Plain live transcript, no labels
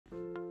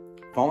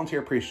Volunteer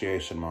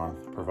Appreciation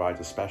Month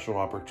provides a special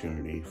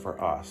opportunity for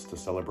us to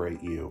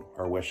celebrate you,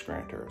 our wish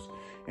granters,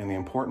 and the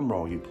important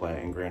role you play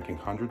in granting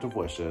hundreds of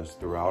wishes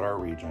throughout our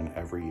region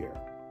every year.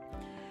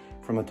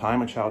 From the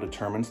time a child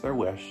determines their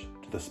wish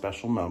to the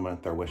special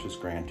moment their wish is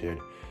granted,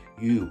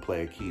 you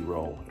play a key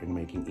role in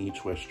making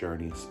each wish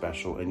journey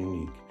special and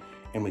unique,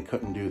 and we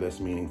couldn't do this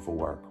meaningful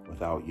work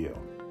without you.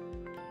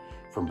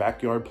 From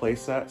backyard play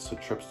sets to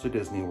trips to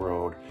Disney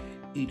World,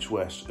 each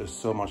wish is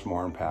so much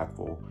more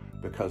impactful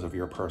because of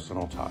your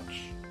personal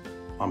touch.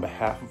 On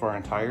behalf of our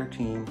entire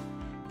team,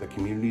 the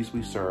communities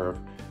we serve,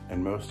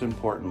 and most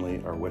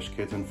importantly, our Wish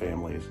kids and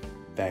families,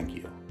 thank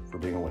you for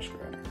being a wish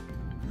granter.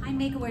 Hi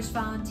Make-A-Wish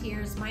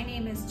volunteers. My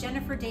name is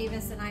Jennifer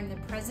Davis and I'm the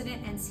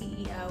President and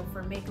CEO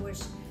for Make-A-Wish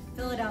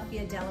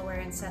Philadelphia, Delaware,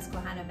 and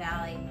Susquehanna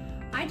Valley.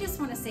 I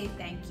just want to say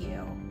thank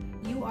you.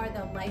 You are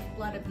the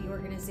lifeblood of the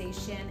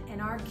organization,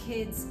 and our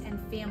kids and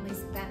families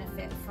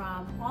benefit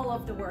from all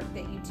of the work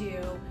that you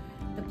do.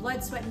 The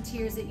blood, sweat, and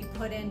tears that you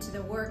put into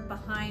the work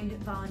behind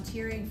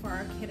volunteering for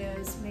our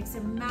kiddos makes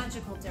a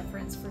magical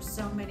difference for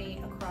so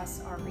many across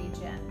our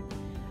region.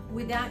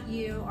 Without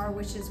you, our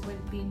wishes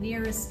wouldn't be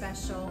near as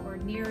special or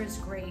near as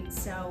great.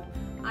 So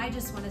I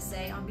just want to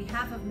say, on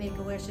behalf of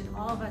Make-A-Wish and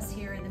all of us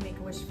here in the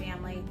Make-A-Wish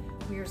family,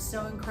 we are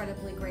so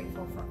incredibly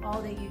grateful for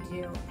all that you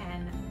do,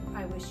 and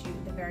I wish you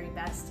the very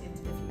best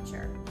into the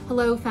future.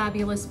 Hello,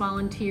 fabulous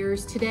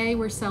volunteers. Today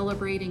we're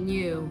celebrating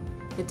you,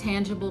 the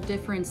tangible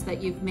difference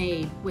that you've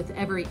made with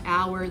every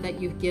hour that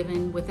you've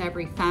given, with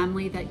every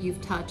family that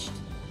you've touched.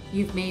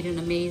 You've made an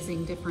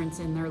amazing difference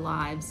in their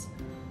lives.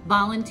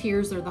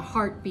 Volunteers are the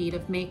heartbeat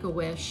of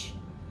Make-A-Wish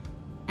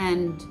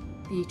and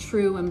the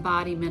true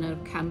embodiment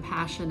of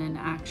compassion and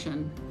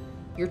action.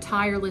 Your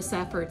tireless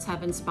efforts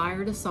have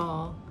inspired us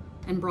all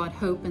and brought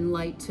hope and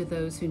light to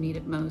those who need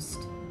it most.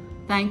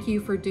 Thank you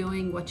for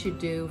doing what you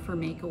do for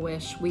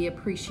Make-A-Wish. We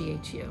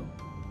appreciate you.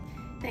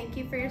 Thank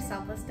you for your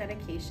selfless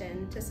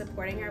dedication to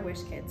supporting our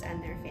Wish kids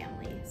and their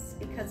families.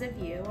 Because of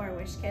you, our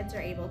Wish kids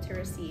are able to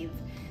receive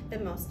the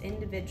most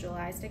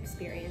individualized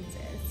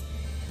experiences.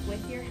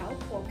 With your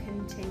help, we'll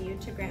continue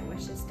to grant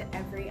wishes to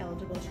every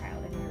eligible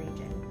child in our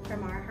region.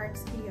 From our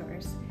hearts to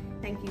yours,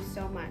 thank you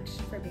so much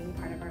for being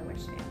part of our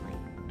Wish family.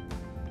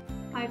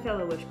 Hi,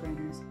 fellow Wish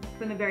granters.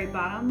 From the very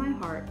bottom of my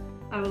heart,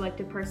 I would like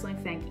to personally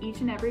thank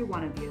each and every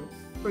one of you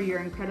for your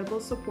incredible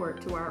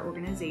support to our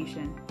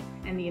organization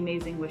and the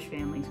amazing Wish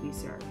families we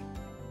serve.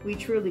 We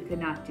truly could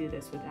not do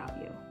this without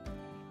you.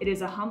 It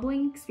is a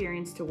humbling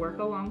experience to work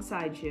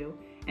alongside you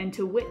and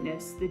to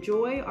witness the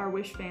joy our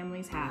Wish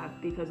families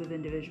have because of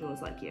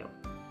individuals like you.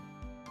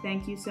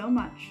 Thank you so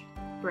much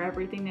for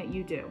everything that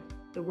you do.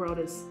 The world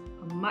is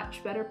a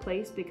much better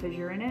place because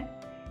you're in it,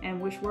 and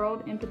Wish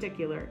World in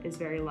particular is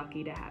very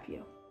lucky to have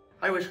you.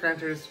 Hi Wish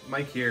Granters,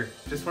 Mike here.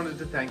 Just wanted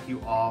to thank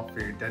you all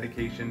for your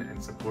dedication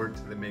and support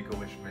to the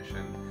Make-A-Wish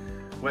mission.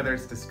 Whether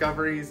it's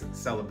discoveries,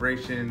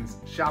 celebrations,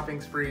 shopping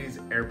sprees,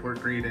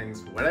 airport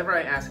greetings, whatever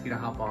I ask you to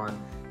hop on,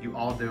 you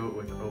all do it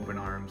with open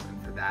arms,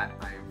 and for that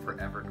I am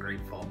forever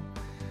grateful.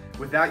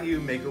 Without you,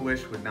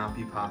 Make-A-Wish would not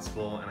be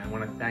possible, and I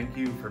want to thank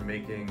you for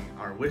making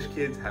our Wish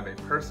kids have a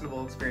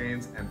personable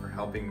experience and for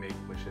helping make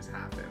wishes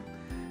happen.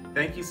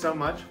 Thank you so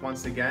much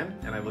once again,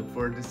 and I look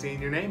forward to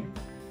seeing your name.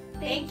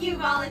 Thank you,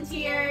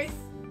 volunteers.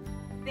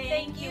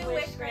 Thank you,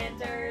 Wish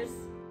Granters.